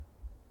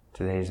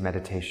Today's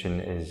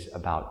meditation is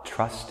about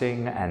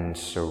trusting and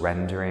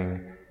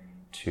surrendering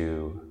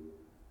to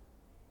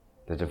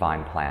the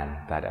divine plan,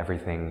 that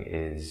everything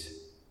is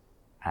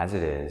as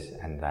it is,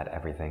 and that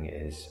everything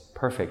is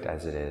perfect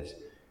as it is,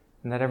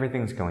 and that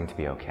everything's going to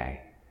be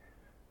okay.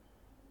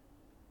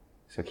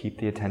 So keep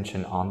the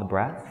attention on the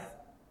breath,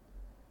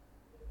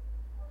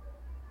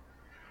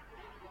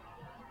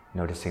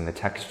 noticing the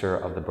texture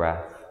of the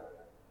breath,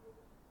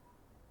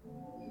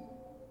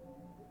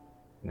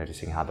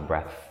 noticing how the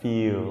breath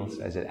feels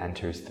as it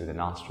enters through the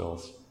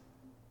nostrils.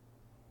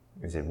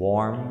 Is it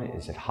warm?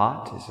 Is it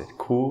hot? Is it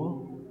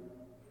cool?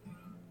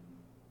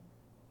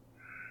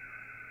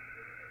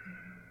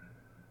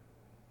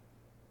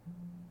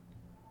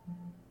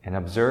 And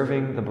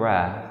observing the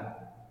breath,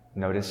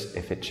 notice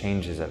if it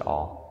changes at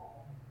all.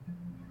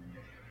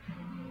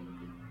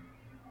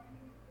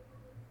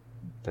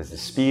 Does the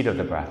speed of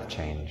the breath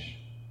change?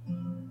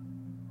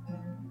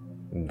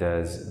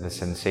 Does the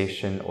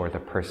sensation or the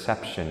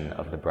perception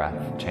of the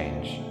breath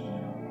change?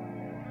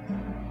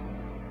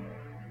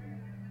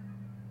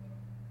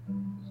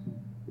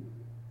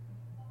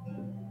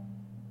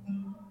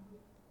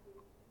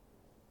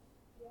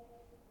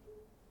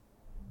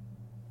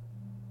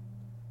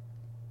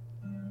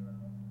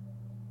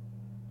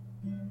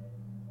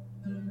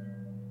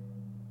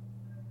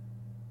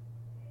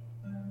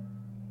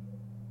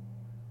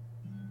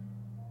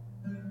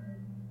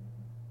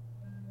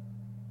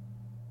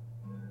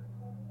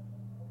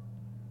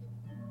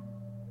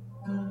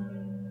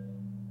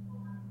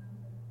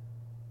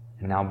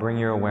 And now bring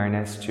your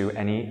awareness to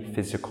any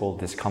physical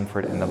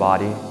discomfort in the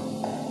body.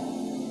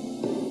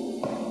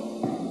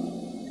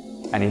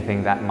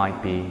 Anything that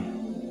might be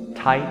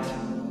tight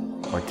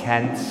or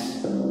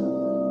tense.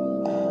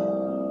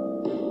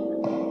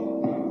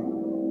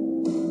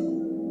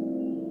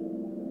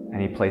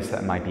 Any place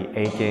that might be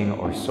aching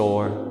or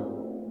sore.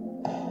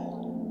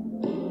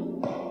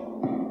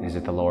 Is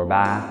it the lower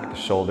back, the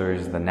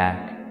shoulders, the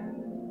neck?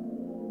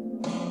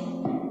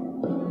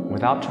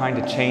 Without trying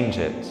to change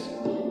it,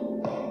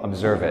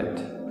 observe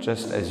it,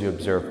 just as you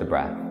observe the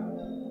breath.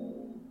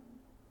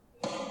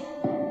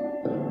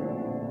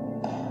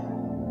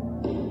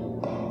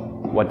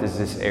 What does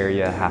this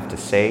area have to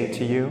say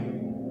to you?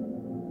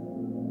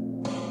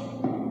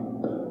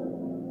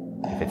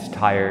 If it's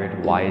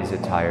tired, why is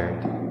it tired?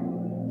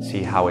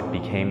 See how it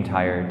became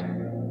tired.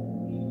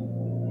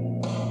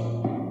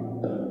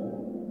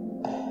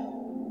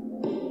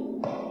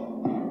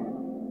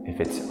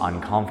 If it's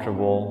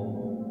uncomfortable,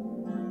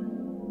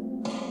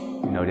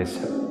 notice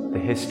the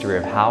history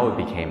of how it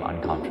became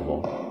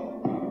uncomfortable.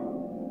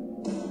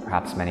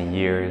 Perhaps many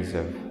years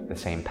of the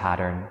same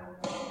pattern,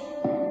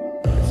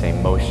 the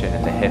same motion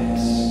in the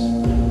hips,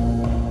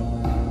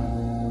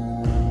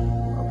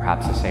 or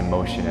perhaps the same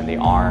motion in the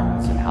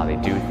arms and how they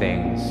do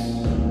things,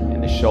 in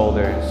the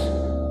shoulders.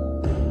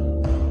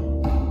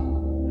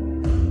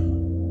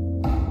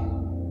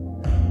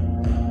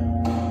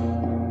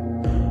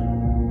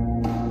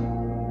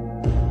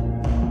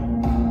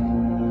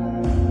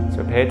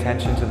 Pay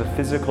attention to the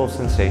physical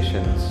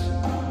sensations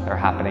that are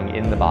happening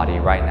in the body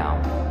right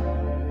now.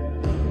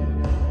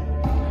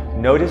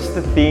 Notice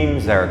the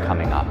themes that are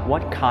coming up.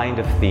 What kind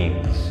of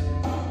themes?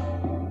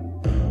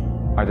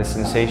 Are the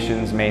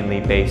sensations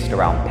mainly based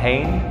around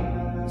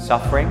pain,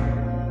 suffering?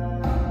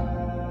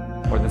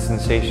 Or the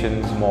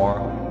sensations more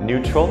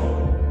neutral?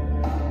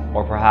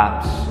 Or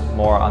perhaps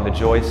more on the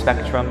joy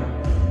spectrum,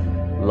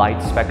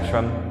 light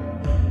spectrum?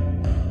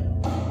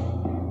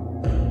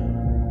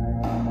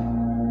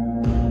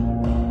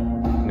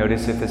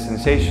 Notice if the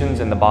sensations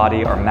in the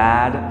body are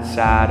mad,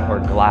 sad, or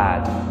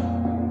glad.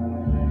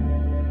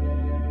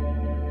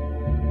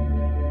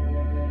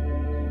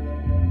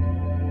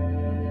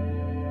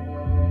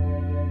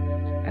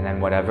 And then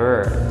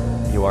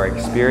whatever you are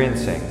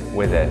experiencing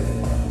with it,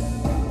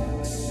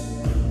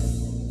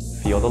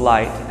 feel the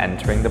light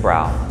entering the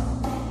brow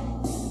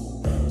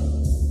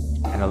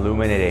and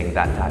illuminating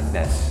that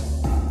tightness,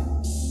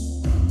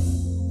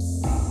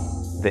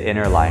 the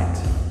inner light.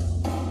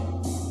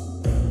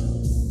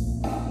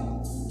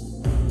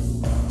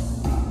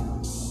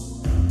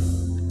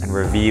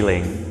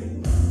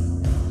 Revealing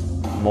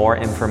more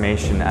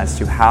information as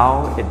to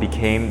how it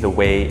became the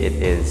way it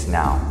is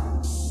now.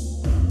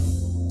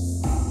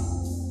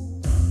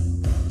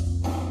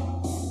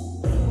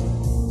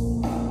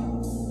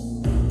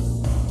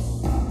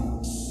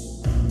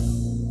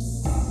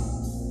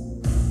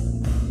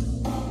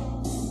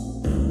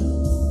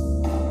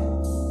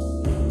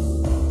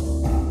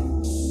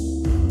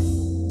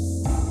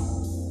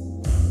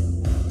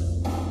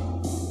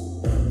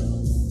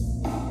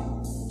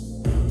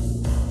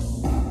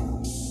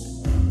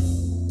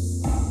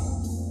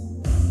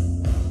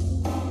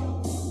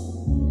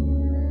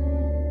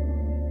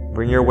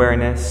 Bring your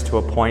awareness to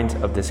a point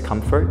of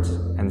discomfort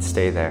and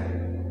stay there.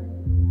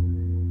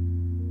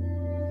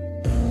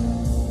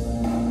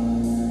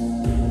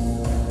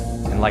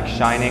 And like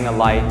shining a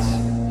light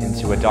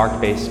into a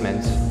dark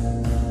basement,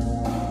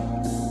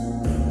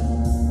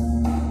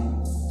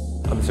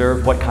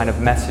 observe what kind of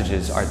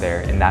messages are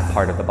there in that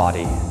part of the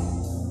body.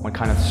 What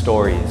kind of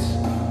stories?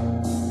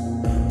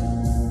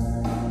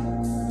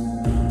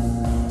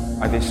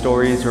 Are these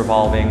stories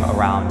revolving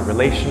around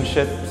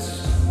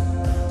relationships?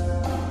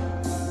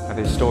 Are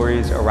these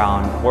stories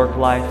around work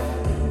life?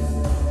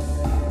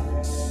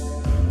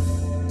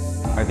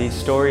 Are these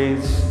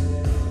stories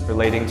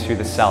relating to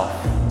the self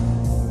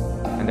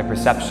and the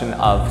perception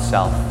of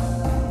self?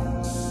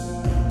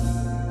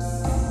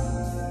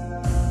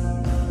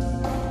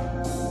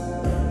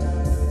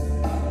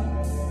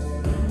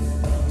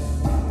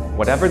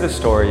 Whatever the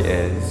story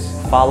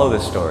is, follow the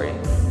story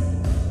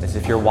as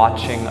if you're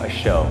watching a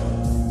show.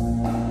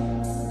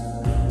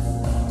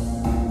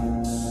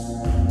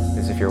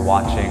 As if you're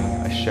watching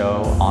a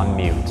show on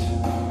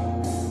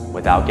mute,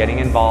 without getting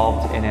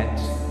involved in it,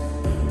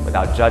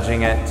 without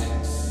judging it.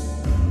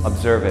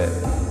 Observe it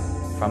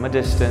from a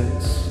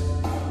distance,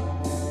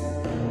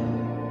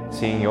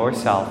 seeing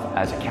yourself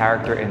as a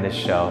character in this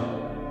show,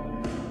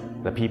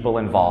 the people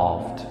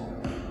involved,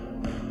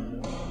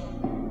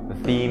 the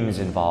themes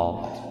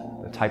involved,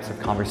 the types of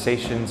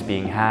conversations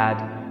being had.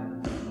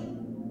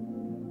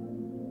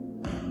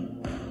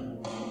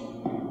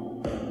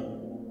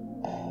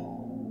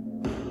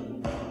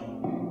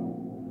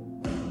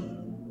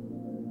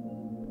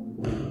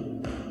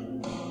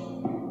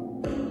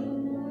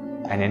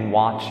 And in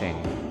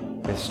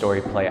watching this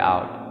story play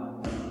out,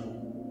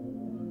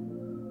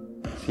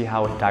 see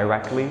how it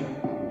directly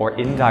or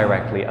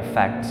indirectly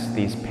affects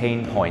these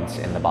pain points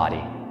in the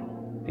body,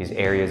 these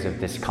areas of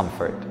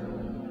discomfort.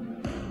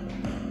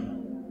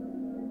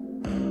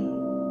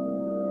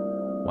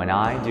 When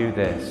I do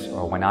this,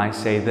 or when I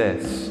say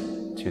this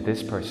to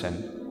this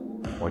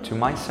person or to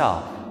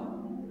myself,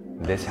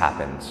 this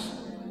happens.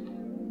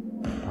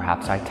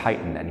 Perhaps I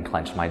tighten and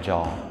clench my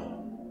jaw,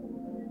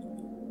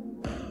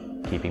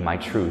 keeping my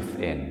truth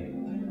in,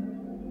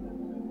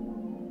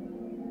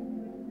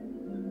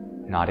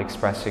 not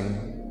expressing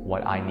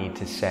what I need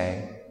to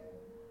say,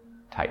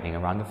 tightening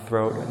around the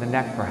throat and the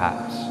neck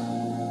perhaps.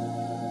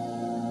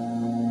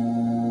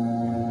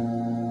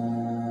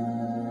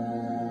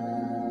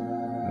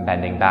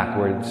 Bending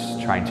backwards,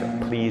 trying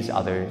to please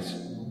others.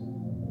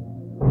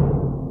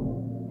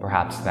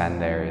 Perhaps then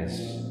there is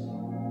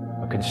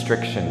a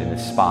constriction in the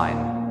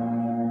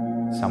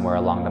spine, somewhere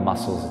along the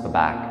muscles of the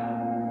back.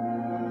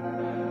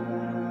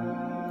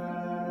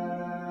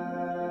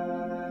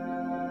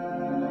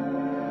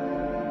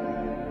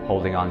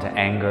 Holding on to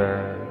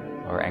anger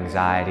or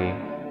anxiety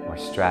or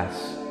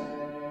stress,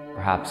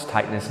 perhaps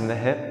tightness in the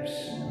hips,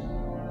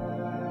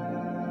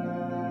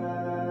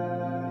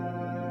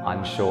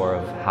 unsure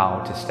of how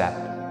to step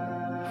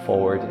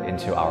forward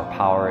into our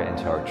power,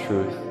 into our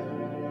truth,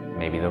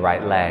 maybe the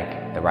right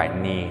leg, the right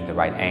knee, the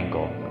right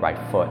ankle, the right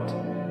foot.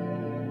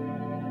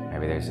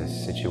 Maybe there's a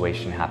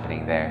situation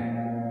happening there.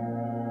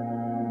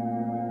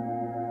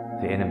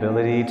 The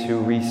inability to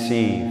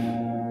receive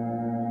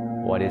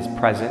what is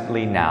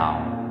presently now,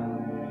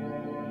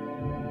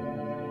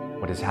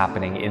 what is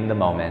happening in the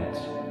moment,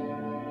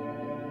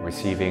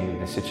 receiving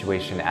the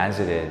situation as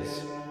it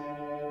is.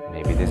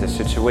 Maybe there's a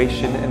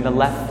situation in the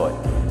left foot,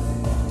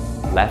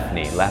 left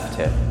knee, left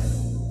hip.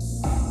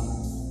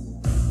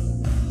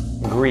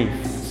 Grief,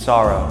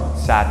 sorrow,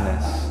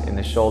 sadness in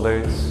the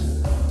shoulders.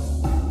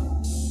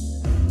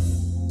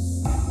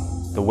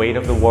 The weight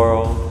of the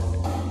world,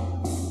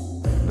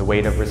 the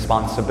weight of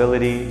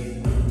responsibility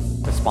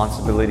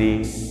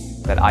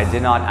that I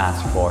did not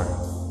ask for.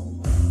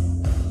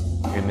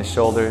 In the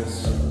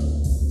shoulders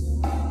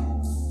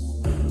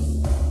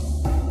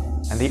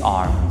and the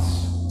arms,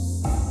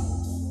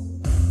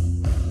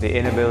 the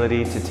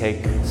inability to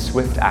take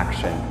swift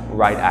action,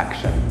 right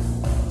action,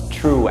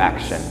 true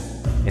action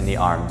in the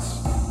arms.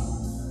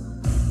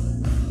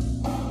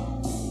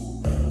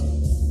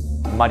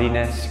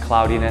 Muddiness,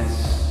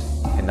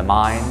 cloudiness in the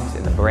mind,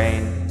 in the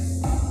brain.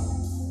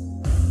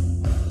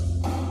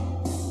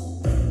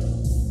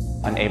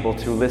 Unable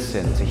to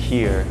listen, to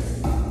hear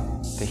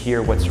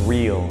what's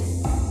real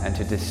and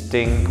to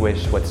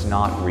distinguish what's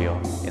not real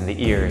in the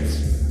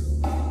ears.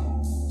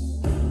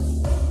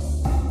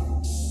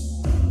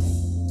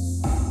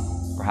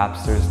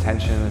 Perhaps there's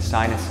tension in the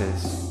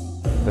sinuses,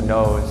 the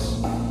nose,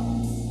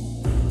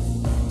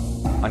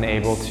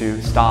 unable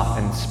to stop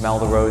and smell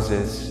the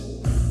roses,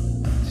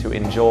 to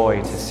enjoy,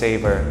 to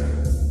savor.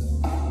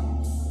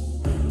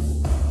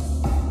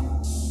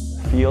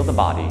 Feel the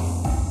body.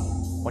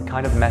 What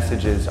kind of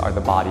messages are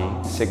the body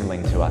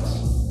signaling to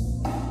us?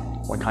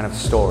 What kind of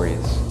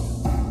stories?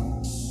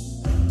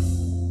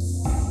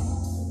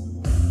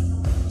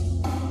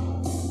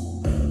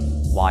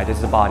 Why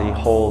does the body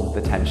hold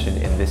the tension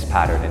in this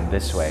pattern, in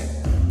this way?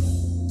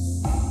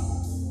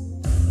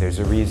 There's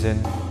a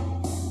reason,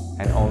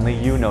 and only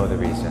you know the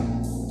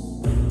reason.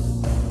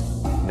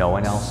 No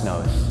one else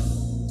knows.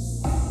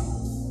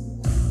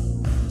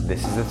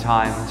 This is the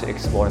time to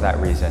explore that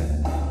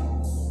reason.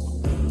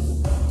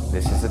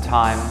 This is the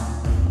time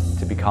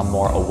to become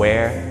more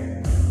aware,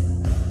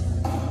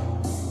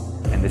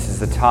 and this is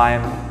the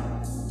time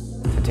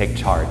to take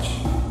charge.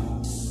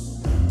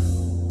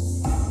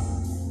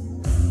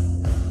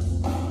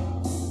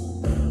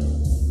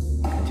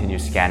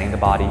 Continue scanning the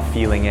body,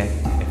 feeling it.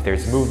 If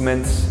there's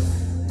movements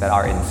that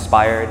are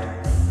inspired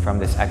from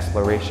this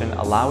exploration,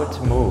 allow it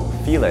to move,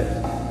 feel it.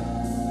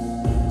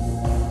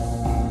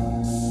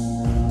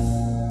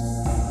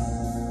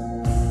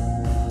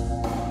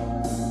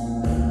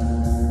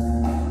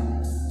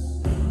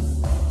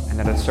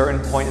 And at a certain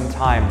point in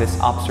time, this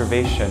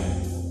observation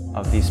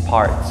of these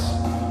parts,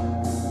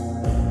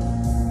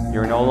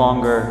 you're no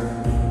longer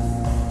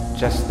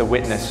just the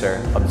witnesser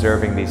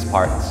observing these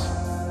parts.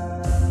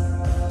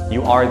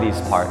 You are these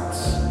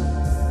parts.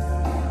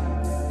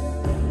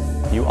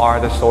 You are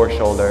the sore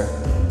shoulder.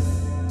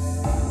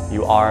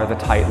 You are the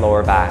tight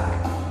lower back,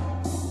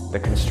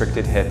 the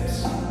constricted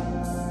hips.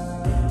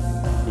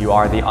 You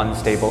are the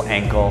unstable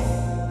ankle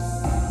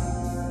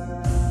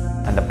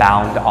and the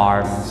bound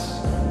arms.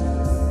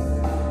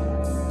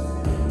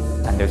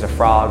 And there's a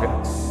frog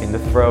in the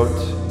throat.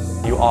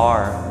 You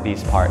are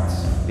these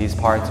parts. These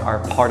parts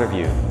are part of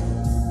you.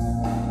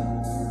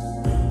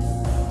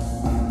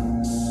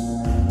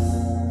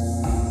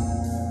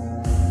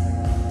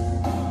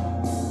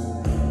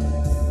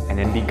 And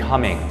in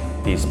becoming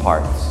these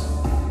parts,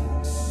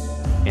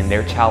 in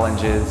their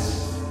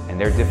challenges, in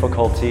their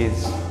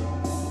difficulties,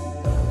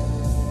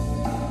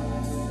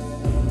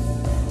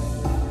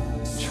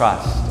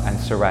 trust and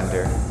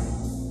surrender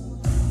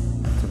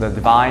to the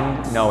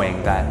divine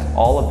knowing that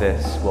all of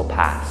this will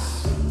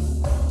pass.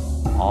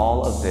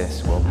 All of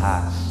this will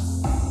pass.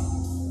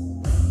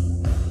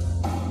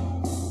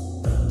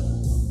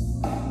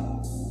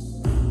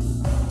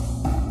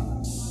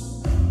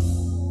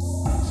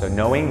 So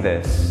knowing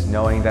this,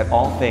 knowing that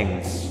all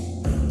things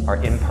are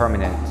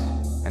impermanent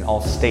and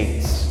all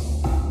states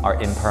are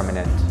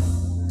impermanent,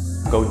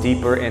 go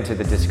deeper into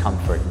the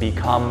discomfort,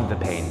 become the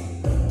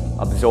pain,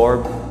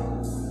 absorb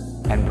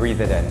and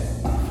breathe it in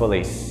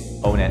fully,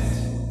 own it.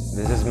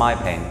 This is my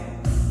pain.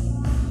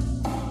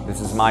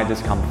 This is my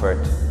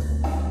discomfort,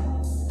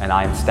 and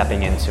I am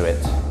stepping into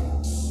it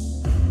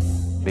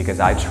because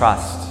I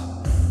trust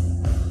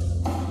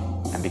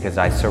and because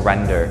I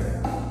surrender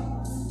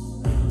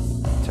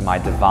to my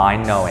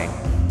divine knowing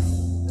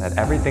that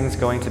everything's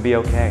going to be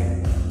okay.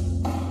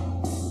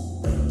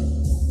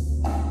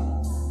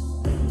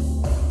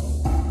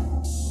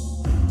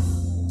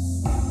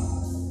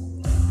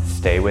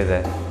 Stay with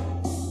it.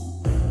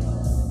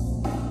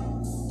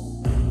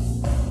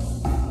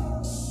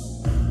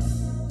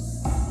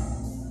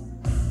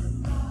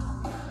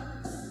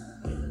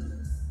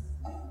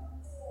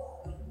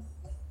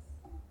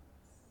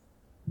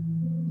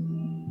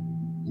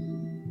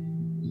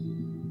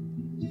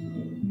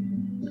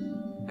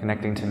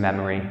 Connecting to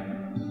memory,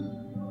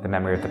 the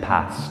memory of the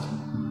past,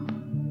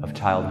 of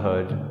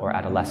childhood or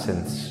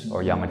adolescence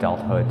or young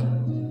adulthood.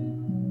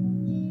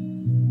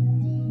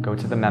 Go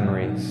to the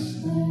memories.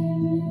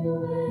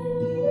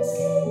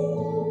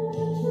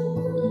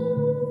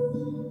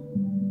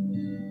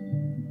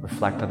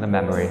 Reflect on the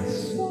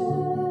memories.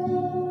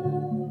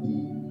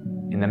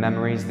 In the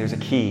memories, there's a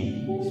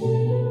key.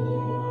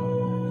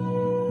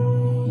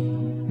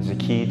 There's a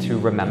key to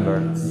remember.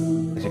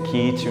 There's a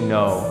key to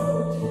know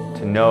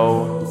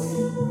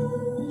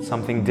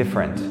something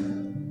different,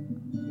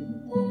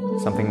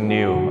 something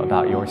new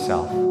about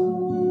yourself.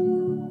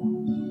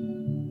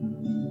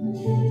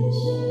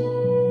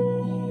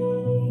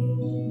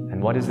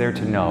 And what is there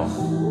to know?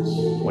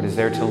 What is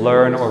there to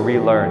learn or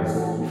relearn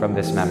from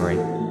this memory?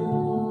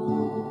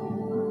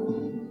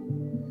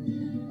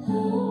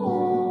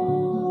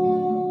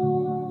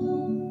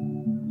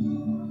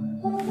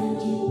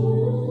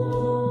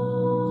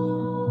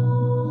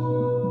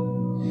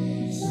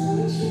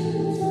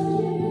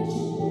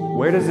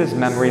 Where does this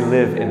memory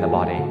live in the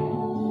body?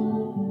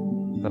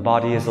 The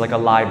body is like a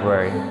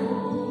library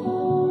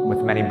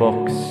with many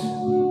books.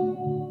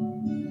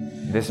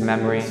 This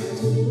memory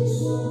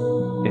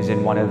is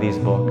in one of these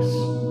books.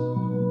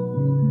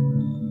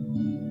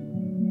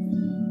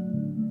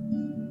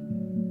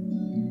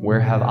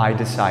 Where have I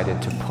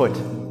decided to put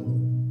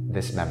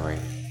this memory?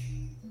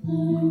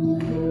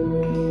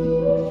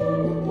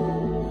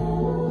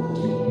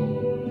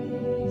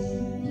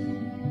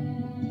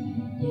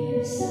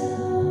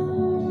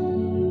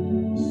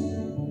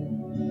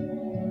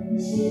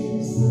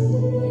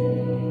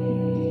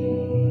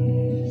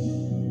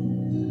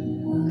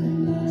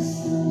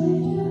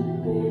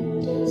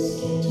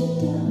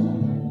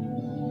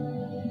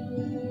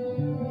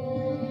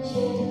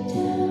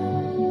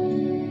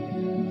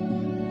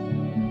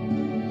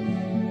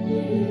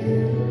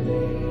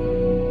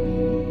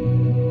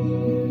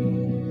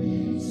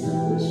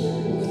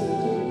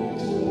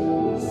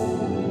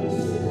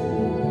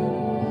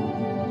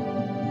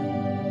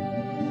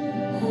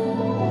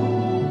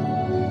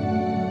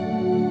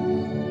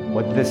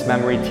 What did this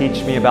memory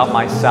teach me about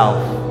myself,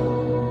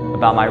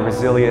 about my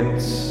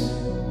resilience,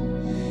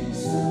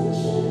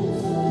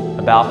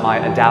 about my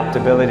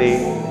adaptability?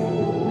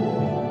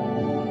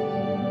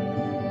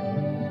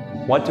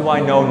 What do I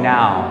know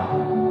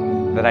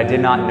now that I did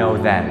not know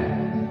then?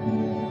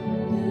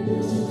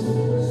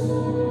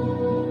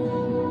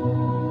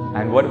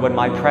 And what would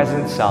my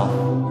present self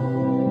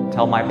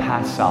tell my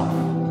past self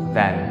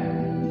then?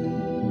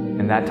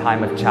 in that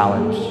time of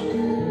challenge,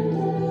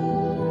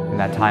 in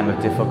that time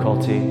of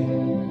difficulty?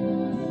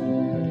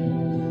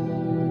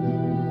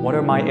 What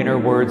are my inner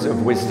words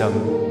of wisdom?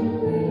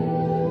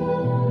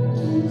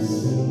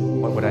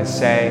 What would I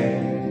say?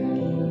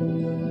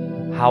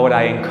 How would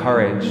I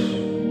encourage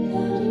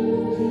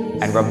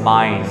and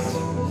remind?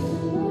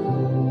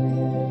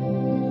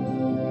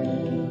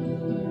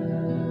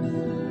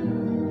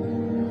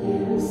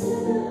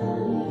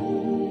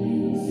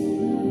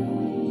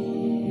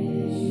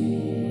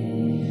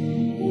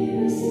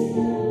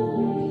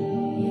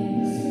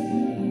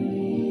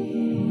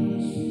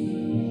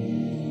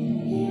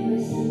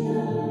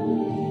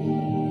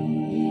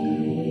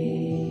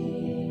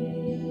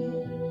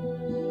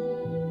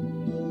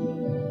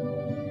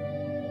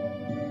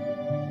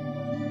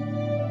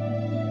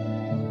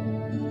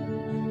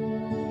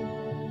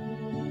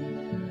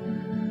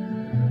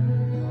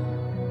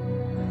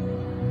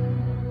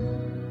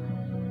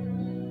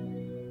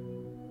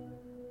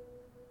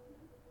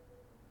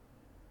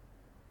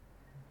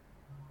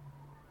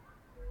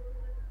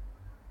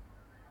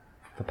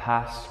 The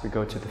past, we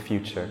go to the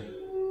future,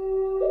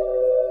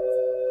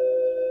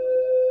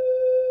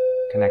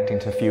 connecting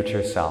to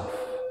future self,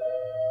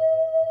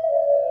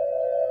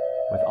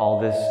 with all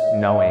this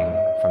knowing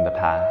from the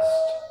past,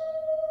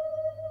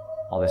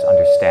 all this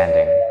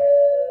understanding,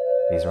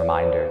 these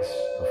reminders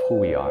of who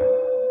we are,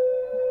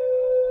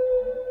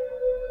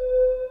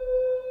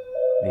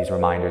 these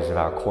reminders of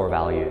our core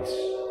values,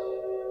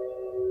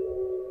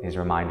 these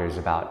reminders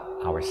about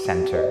our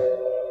center,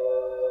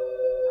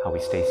 how we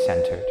stay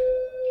centered.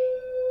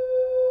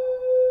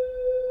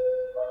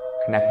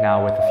 Connect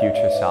now with the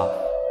future self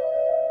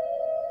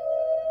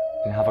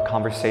and have a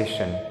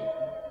conversation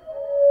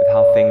with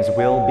how things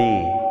will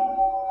be.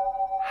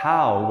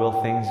 How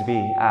will things be?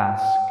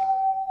 Ask.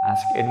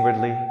 Ask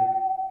inwardly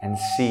and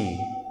see.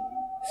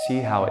 See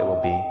how it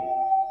will be.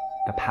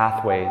 The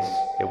pathways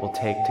it will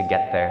take to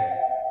get there.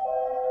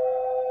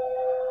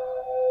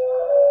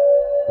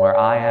 Where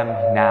I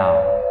am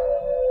now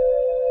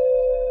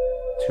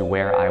to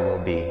where I will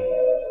be.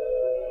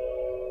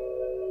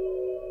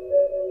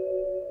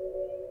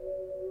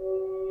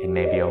 It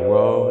may be a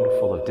road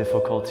full of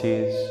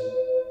difficulties,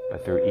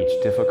 but through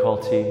each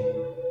difficulty,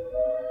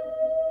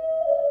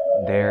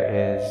 there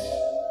is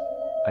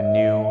a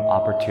new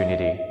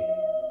opportunity.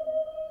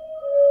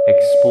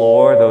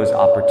 Explore those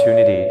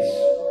opportunities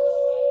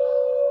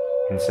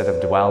instead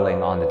of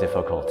dwelling on the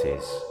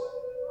difficulties.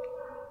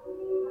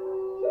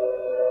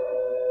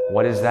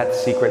 What is that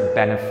secret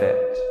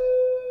benefit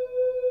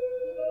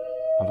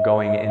of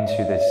going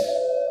into this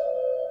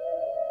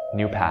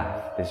new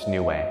path, this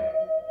new way?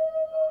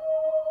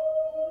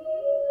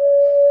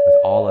 With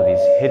all of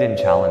these hidden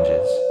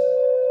challenges,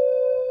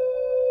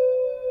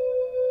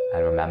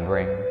 and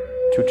remembering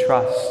to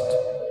trust,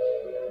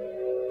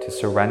 to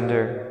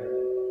surrender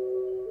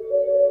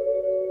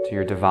to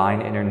your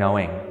divine inner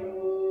knowing,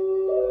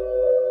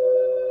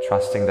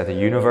 trusting that the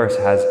universe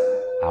has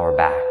our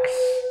backs,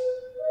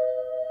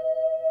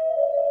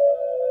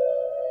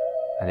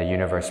 and the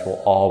universe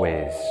will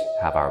always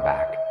have our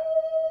back.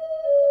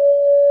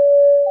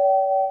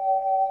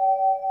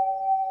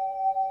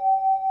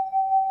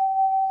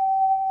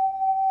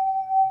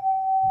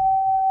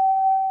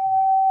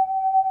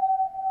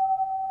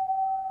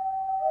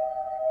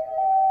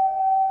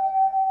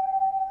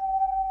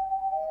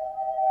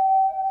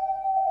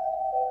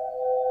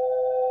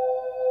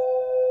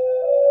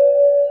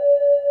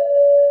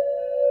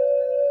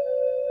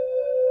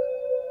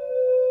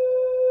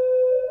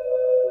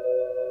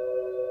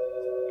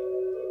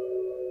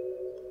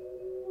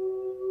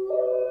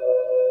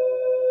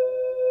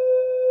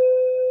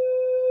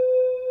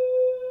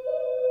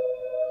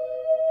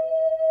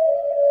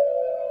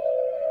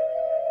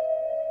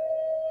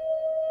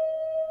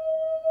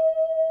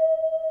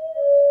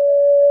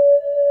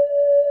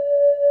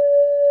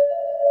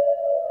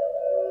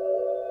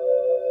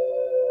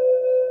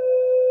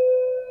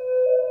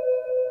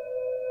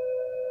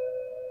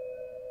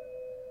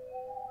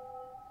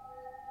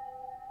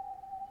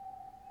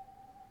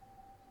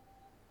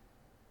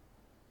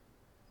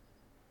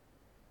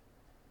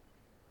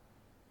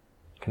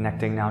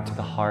 Connecting now to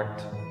the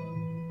heart.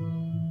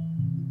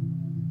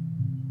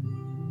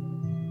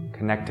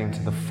 Connecting to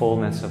the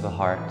fullness of the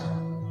heart,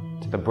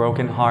 to the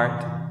broken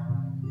heart,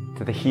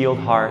 to the healed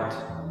heart,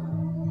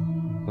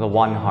 the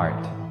one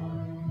heart.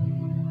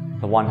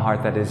 The one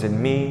heart that is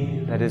in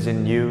me, that is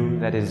in you,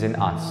 that is in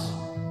us.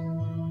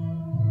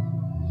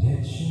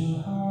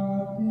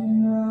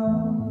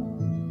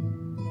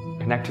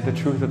 Connect to the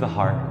truth of the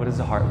heart. What does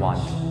the heart want?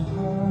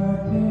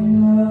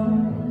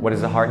 What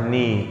does the heart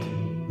need?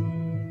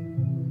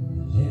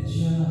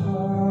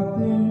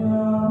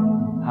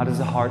 How does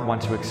the heart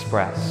want to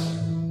express?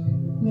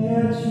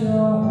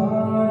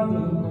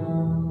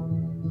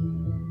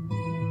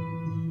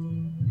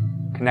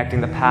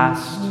 Connecting the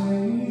past,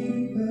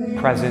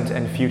 present,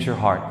 and future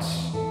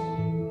hearts.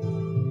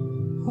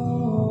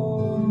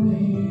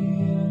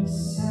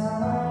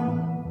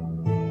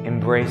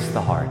 Embrace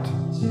the heart.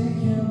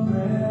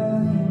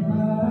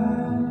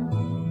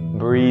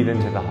 Breathe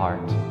into the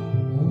heart.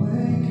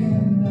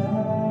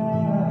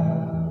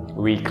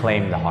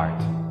 Reclaim the heart.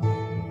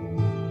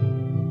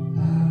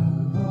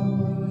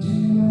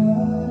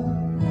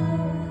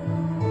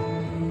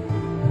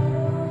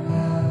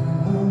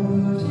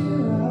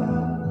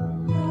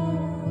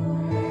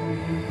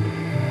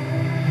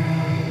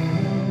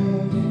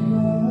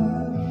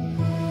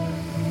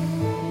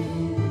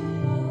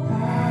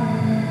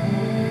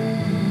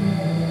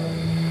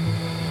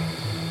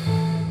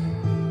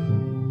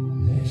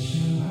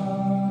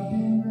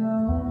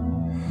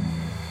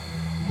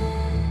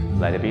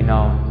 Let it be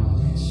known.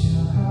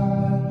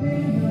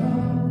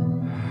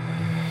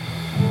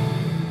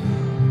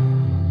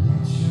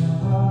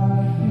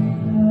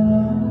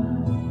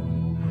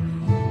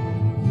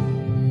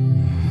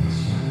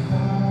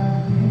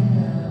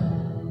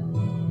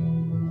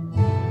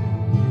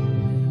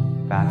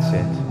 That's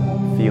it.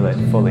 Feel it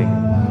fully.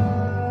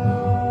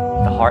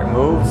 The heart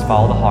moves,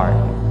 follow the heart.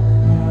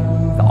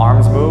 The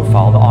arms move,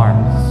 follow the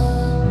arms.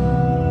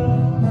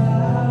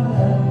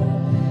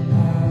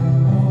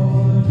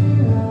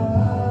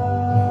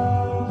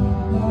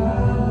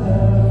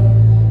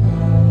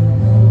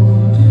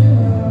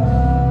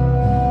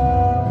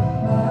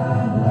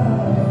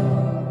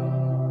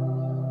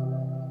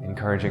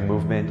 Encouraging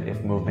movement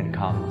if movement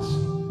comes.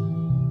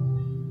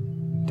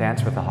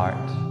 Dance with the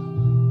heart.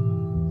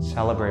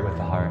 Celebrate with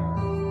the heart.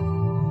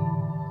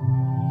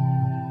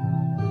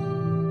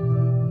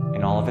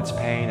 In all of its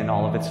pain and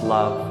all of its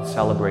love,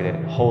 celebrate it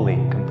wholly,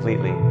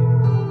 completely.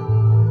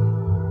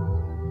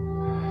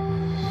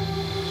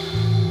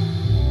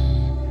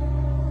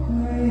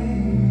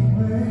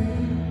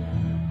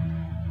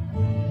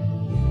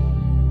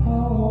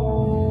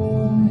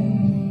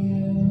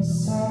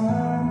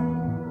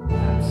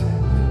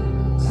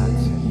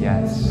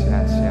 Yes,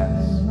 yes,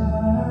 yes.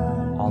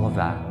 All of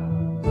that.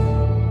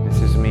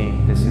 This is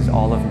me. This is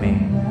all of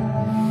me.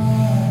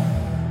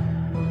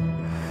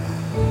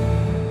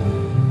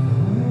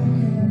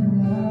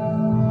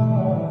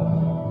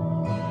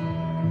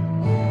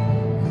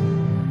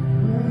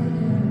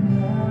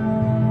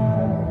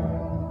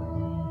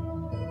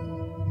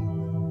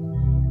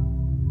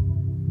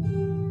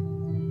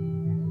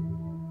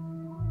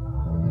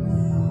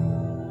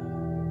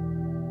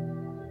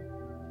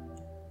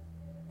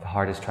 The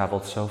heart has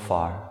traveled so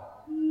far.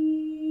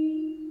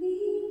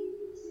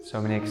 So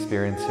many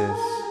experiences.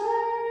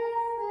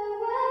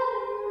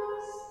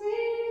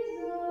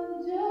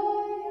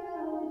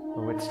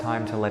 Oh, it's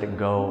time to let it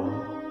go.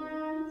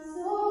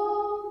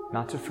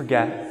 Not to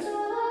forget,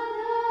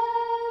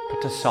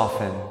 but to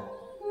soften.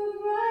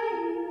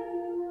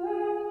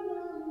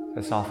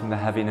 To soften the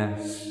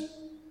heaviness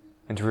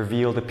and to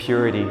reveal the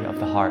purity of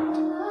the heart.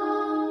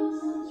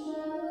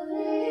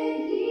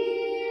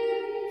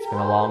 It's been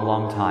a long,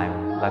 long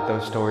time. Let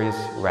those stories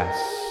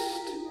rest.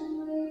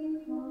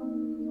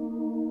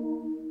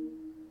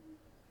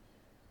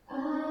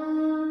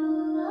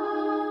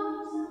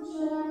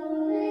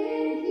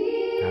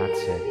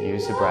 That's it.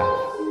 Use the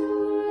breath.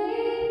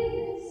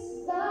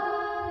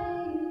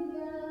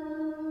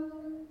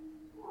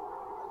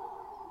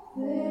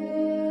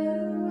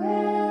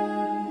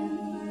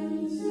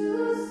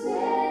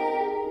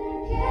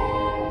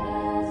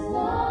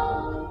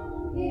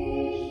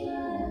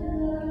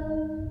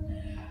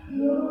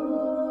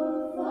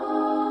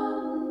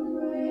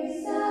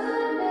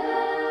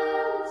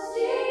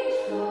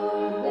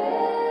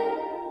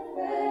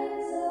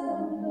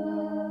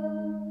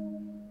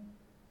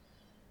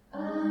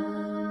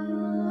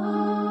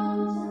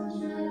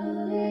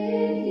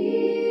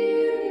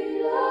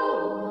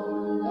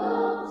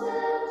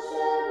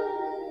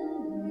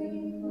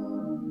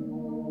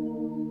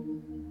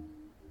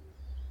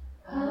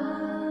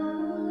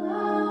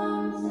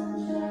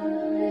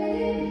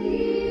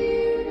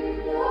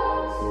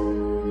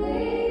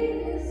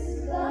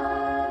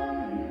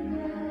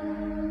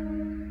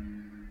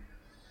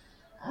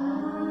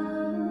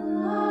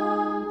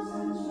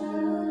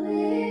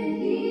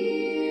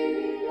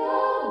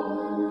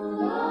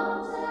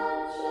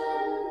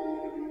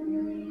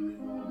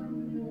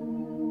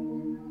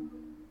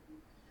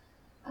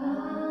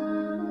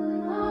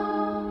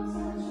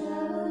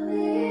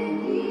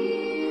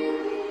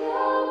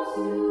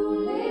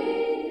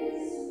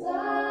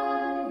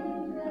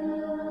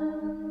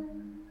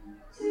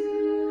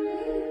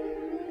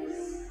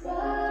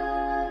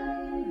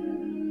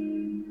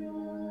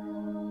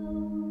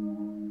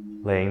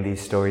 Laying these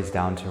stories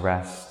down to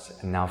rest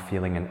and now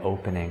feeling an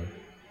opening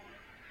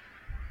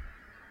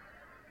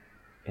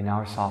in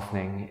our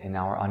softening, in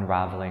our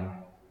unraveling.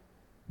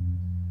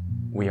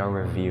 We are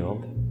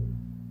revealed.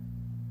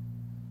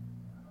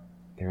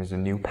 There is a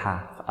new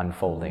path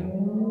unfolding.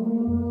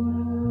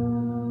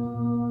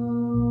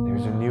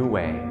 There's a new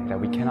way that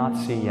we cannot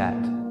see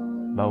yet,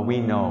 but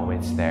we know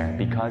it's there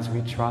because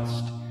we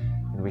trust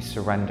and we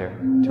surrender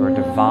to our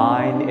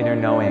divine inner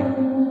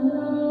knowing.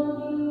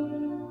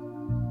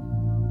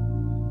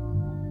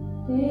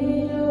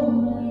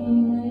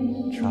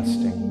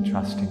 Trusting,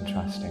 trusting,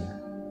 trusting.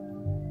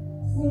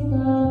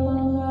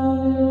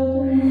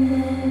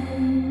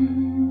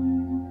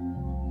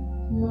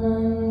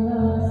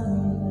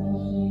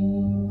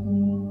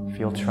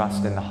 Feel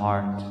trust in the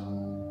heart.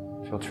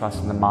 Feel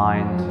trust in the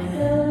mind,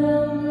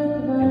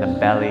 in the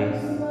belly,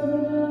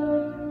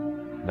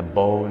 the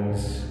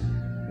bones,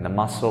 in the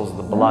muscles,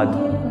 the blood.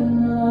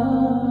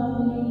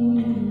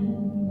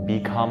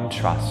 Become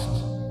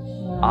trust.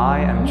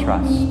 I am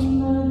trust.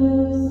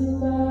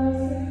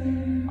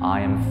 I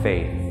am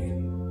faith.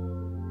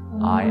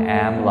 I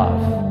am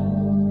love.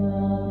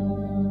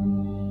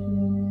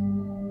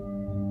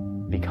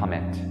 Become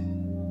it.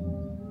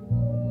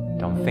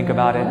 Don't think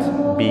about it,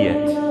 be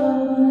it.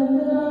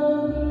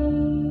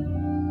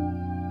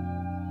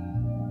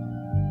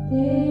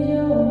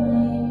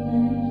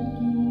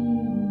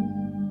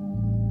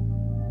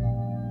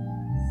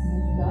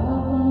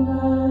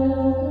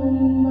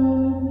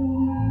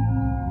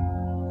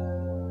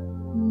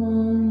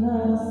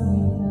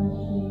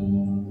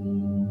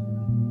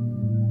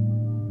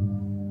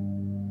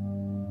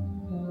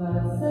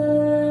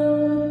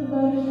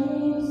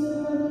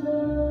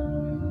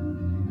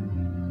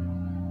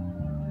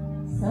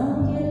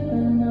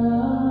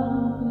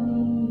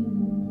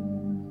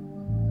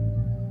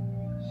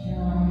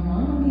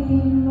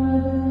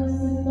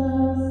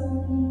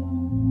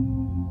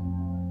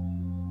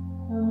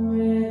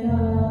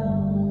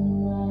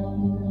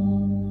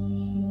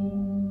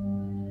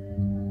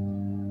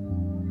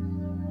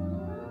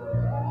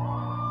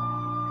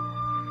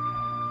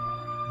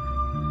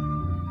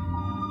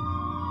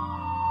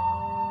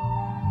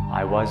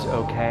 I was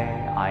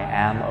okay, I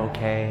am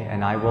okay,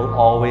 and I will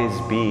always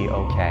be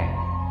okay.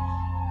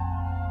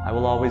 I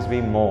will always be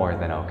more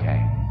than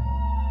okay.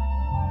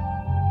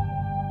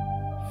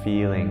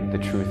 Feeling the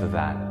truth of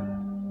that.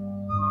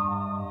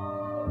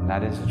 And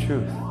that is the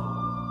truth.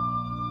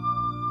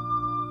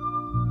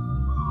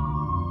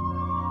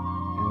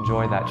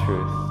 Enjoy that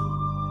truth.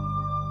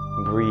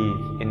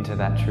 Breathe into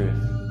that truth.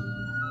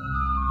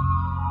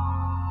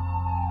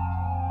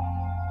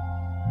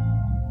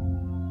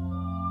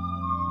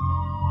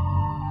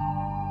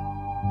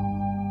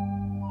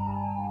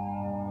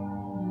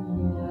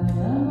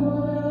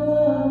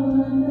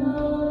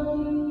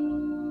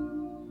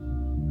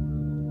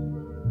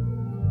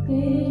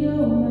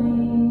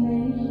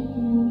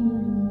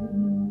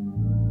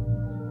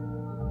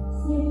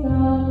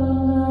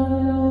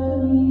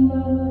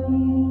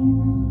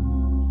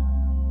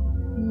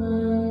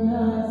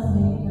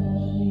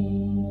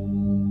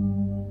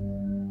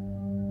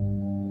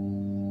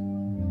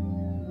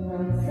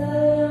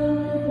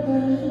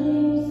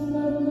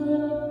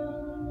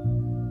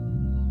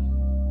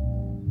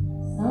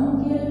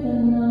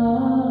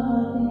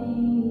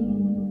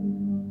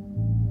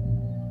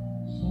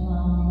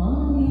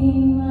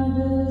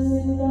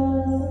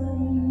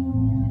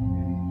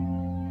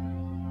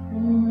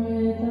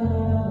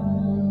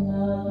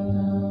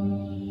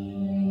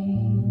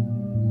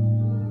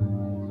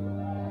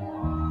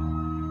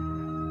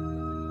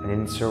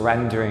 In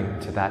surrendering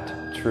to that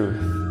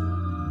truth,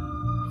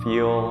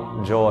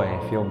 feel joy,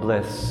 feel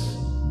bliss.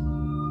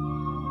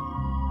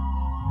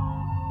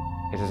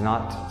 It is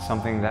not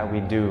something that we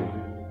do.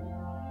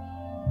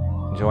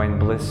 Joy and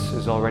bliss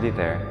is already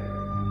there.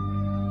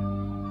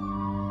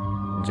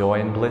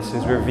 Joy and bliss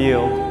is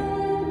revealed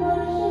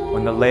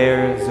when the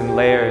layers and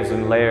layers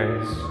and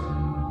layers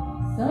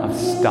of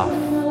stuff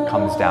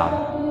comes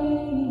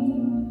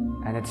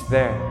down. And it's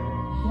there.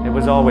 It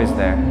was always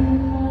there.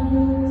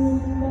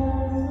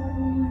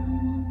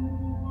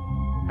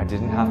 I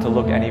didn't have to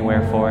look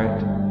anywhere for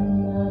it.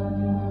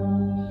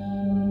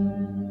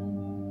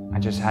 I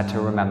just had to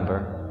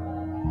remember.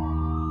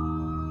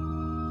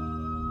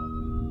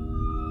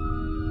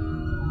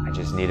 I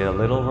just needed a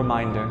little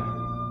reminder.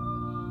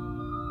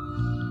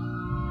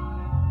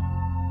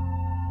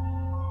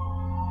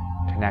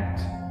 Connect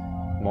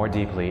more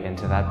deeply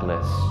into that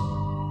bliss,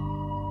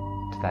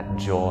 to that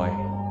joy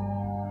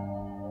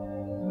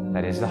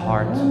that is the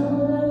heart,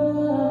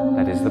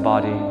 that is the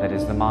body, that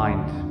is the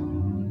mind.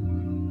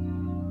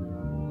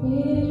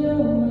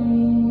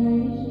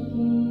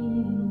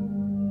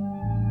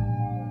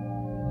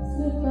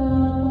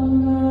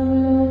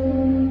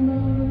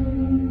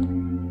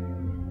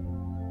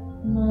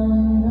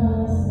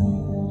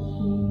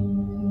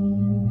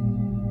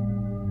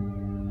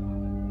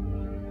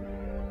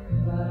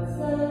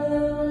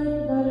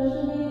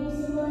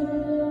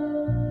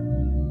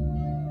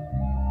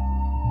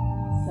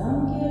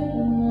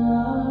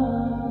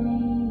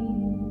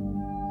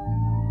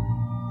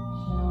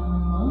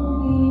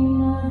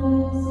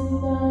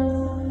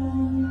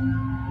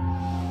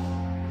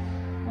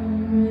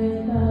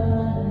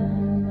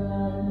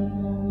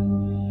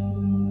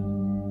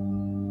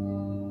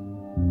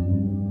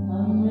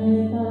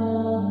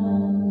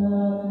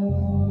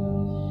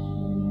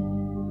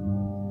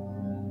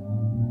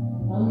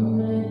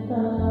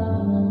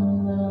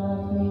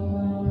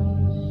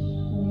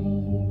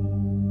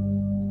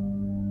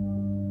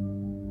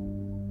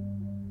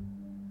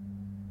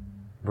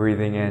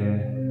 Breathing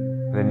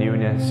in the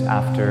newness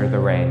after the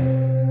rain.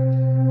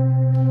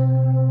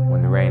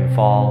 When the rain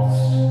falls,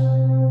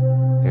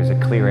 there's a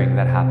clearing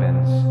that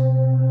happens.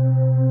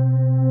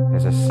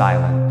 There's a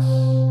silence,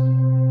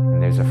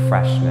 and there's a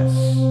freshness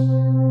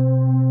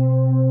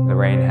The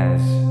rain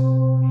has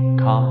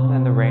come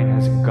and the rain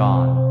has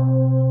gone.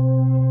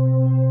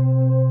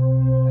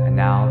 And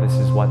now this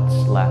is what's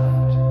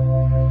left.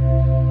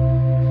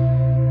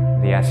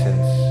 The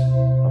essence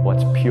of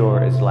what's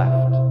pure is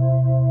left.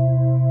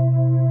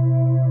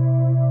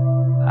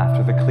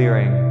 After the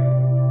clearing,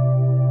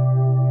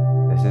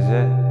 this is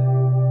it.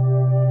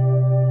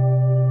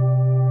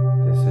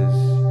 This is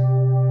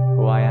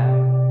who I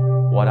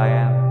am, what I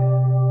am.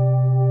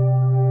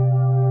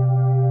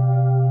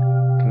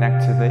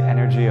 Connect to the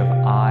energy of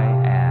I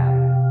am.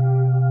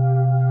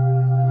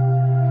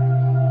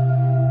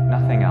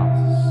 Nothing else,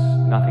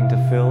 nothing to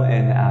fill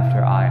in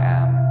after I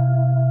am.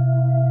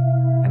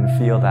 And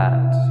feel that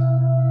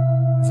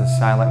as a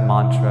silent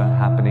mantra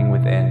happening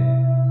within.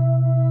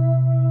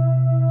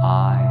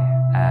 I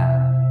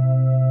am.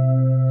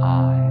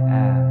 I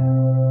am.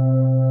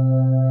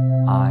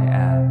 I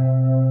am.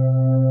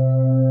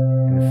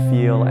 And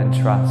feel and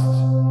trust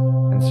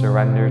and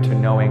surrender to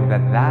knowing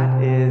that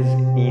that is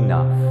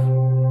enough.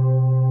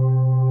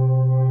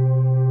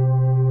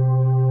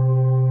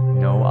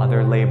 No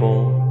other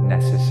label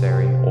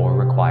necessary or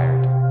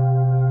required.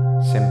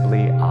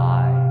 Simply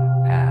I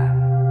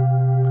am.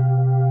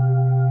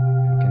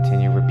 And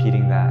continue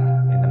repeating that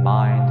in the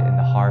mind, in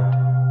the heart,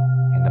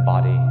 in the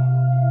body.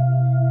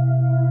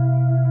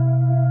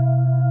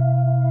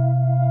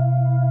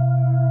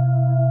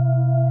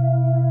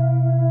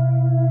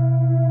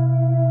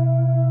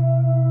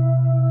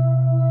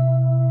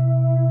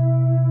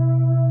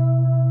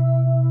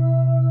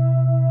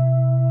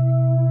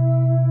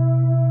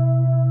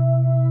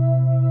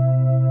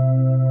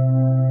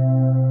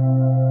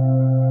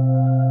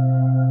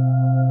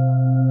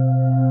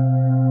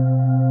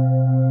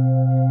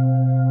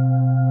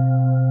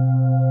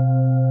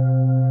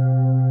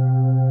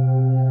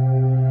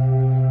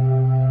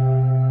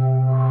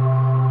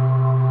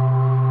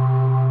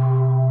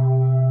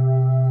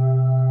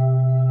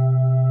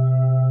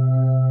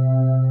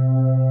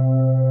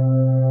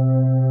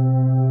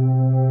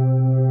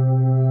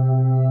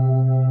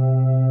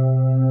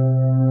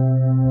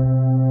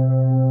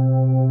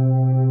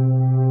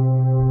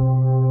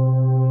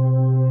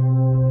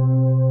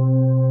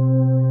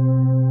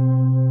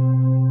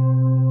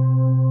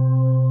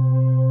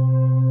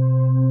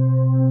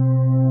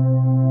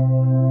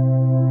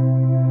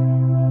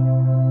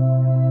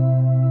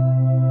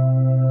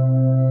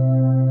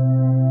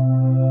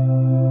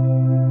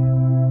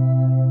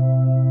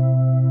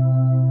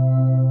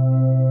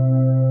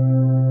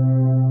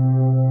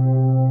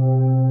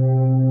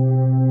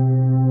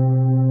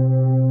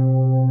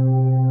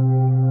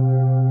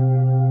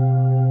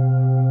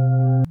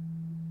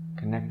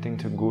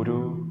 To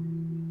Guru,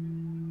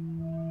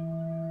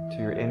 to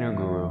your inner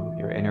Guru,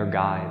 your inner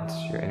guides,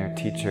 your inner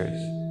teachers.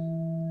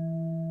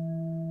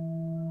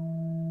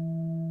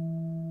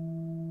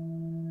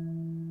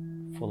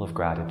 Full of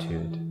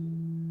gratitude.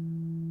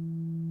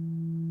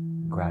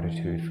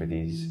 Gratitude for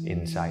these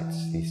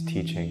insights, these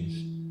teachings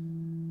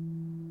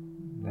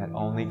that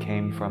only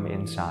came from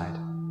inside.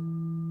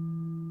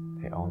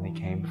 They only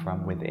came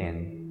from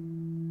within.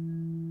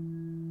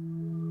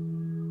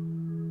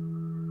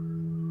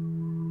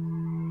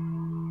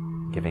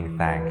 Giving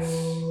thanks,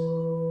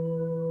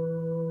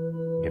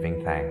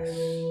 giving thanks.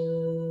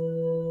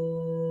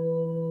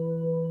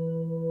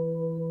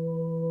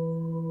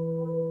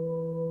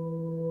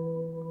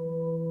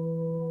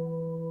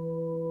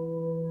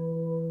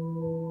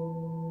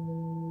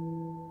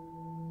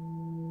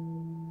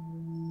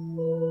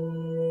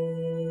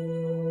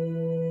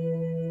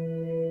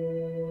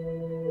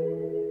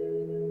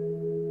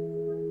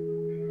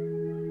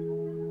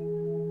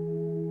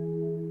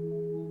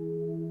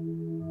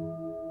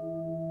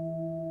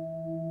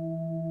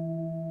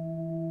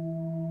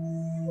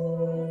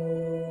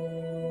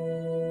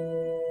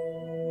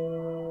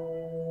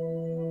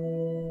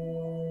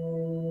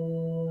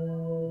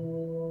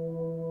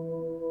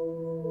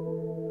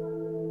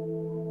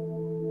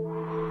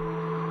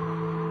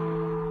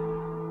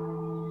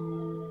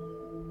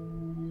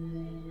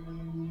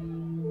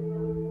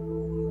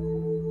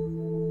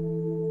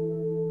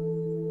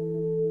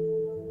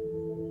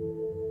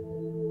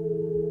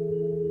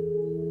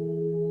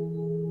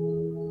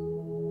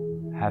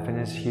 Heaven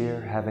is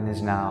here, heaven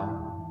is now.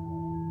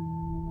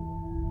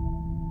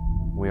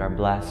 We are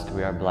blessed,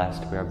 we are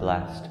blessed, we are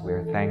blessed. We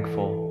are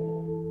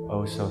thankful,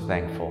 oh so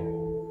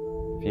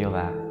thankful. Feel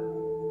that.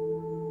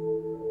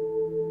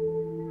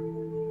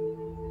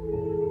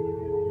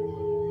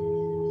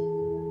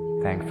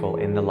 Thankful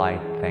in the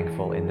light,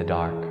 thankful in the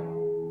dark.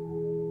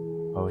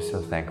 Oh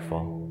so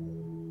thankful.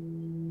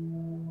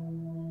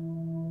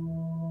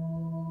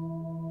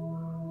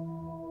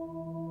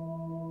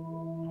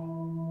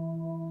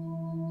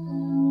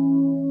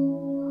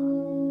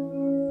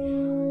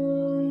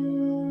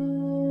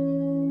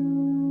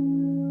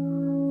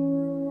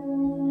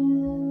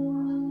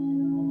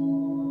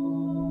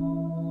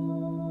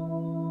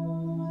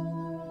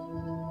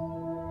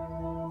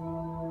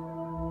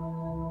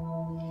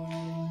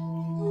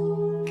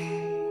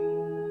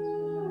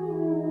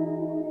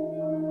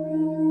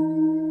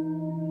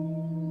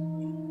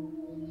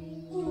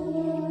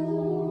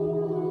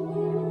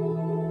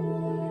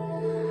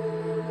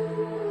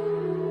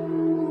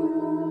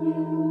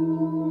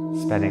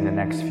 spending the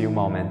next few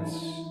moments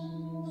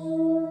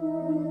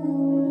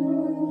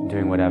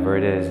doing whatever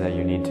it is that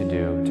you need to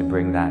do to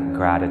bring that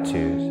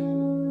gratitude,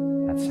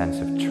 that sense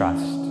of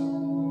trust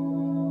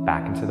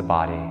back into the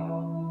body,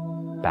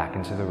 back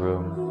into the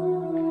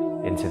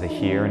room, into the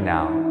here and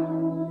now,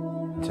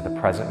 into the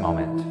present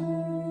moment.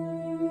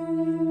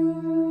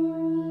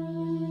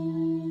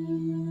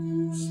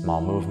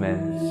 Small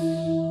movements,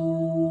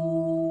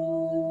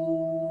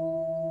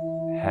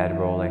 head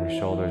rolling,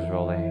 shoulders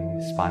rolling,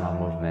 spinal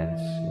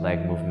movements,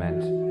 leg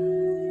movement.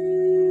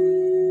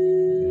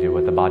 Do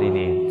what the body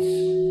needs.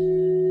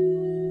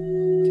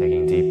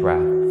 Taking deep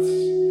breaths,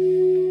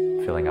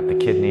 filling up the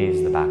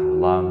kidneys, the back of the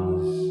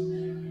lungs,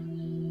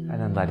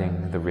 and then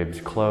letting the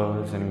ribs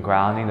close and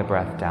grounding the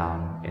breath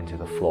down into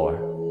the floor.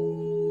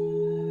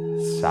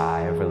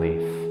 Sigh of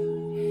relief.